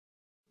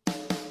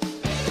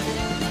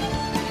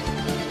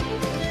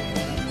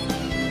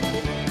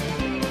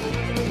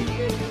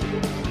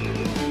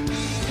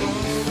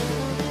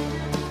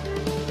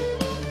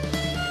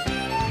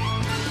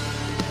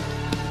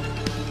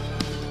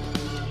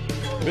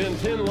Been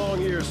 10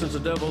 long years since the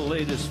devil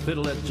laid his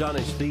fiddle at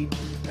Johnny's feet,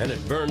 and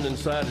it burned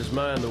inside his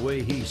mind the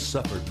way he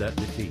suffered that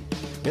defeat.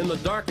 In the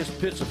darkest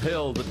pits of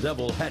hell, the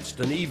devil hatched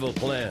an evil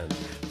plan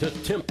to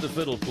tempt the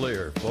fiddle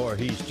player, for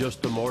he's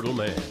just a mortal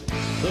man.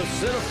 The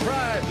sin of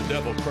pride, the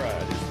devil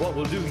cried, is what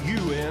will do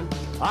you in.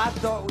 I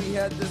thought we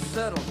had this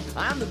settled.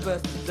 I'm the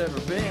best it's ever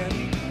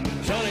been.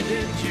 Johnny,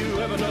 didn't you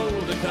ever know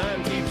the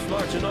time keeps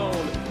marching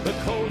on? The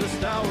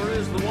coldest hour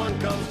is the one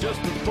comes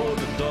just before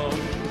the dawn.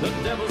 The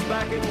devil's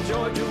back in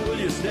Georgia, will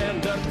you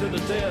stand up to the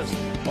test?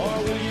 Or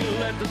will you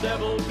let the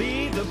devil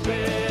be the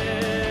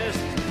best?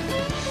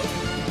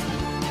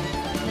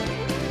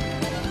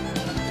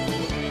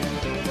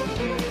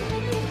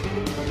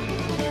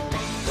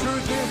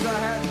 Truth is, I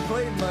hadn't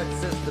played much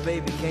since the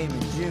baby came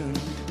in June.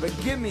 But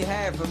give me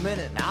half a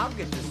minute and I'll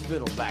get this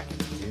fiddle back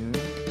in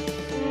tune.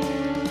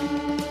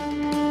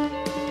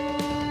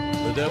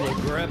 The devil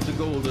grabbed the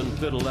golden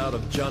fiddle out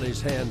of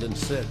Johnny's hand and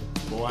said,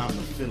 Boy, I'm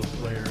the fiddle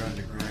player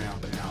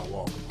underground,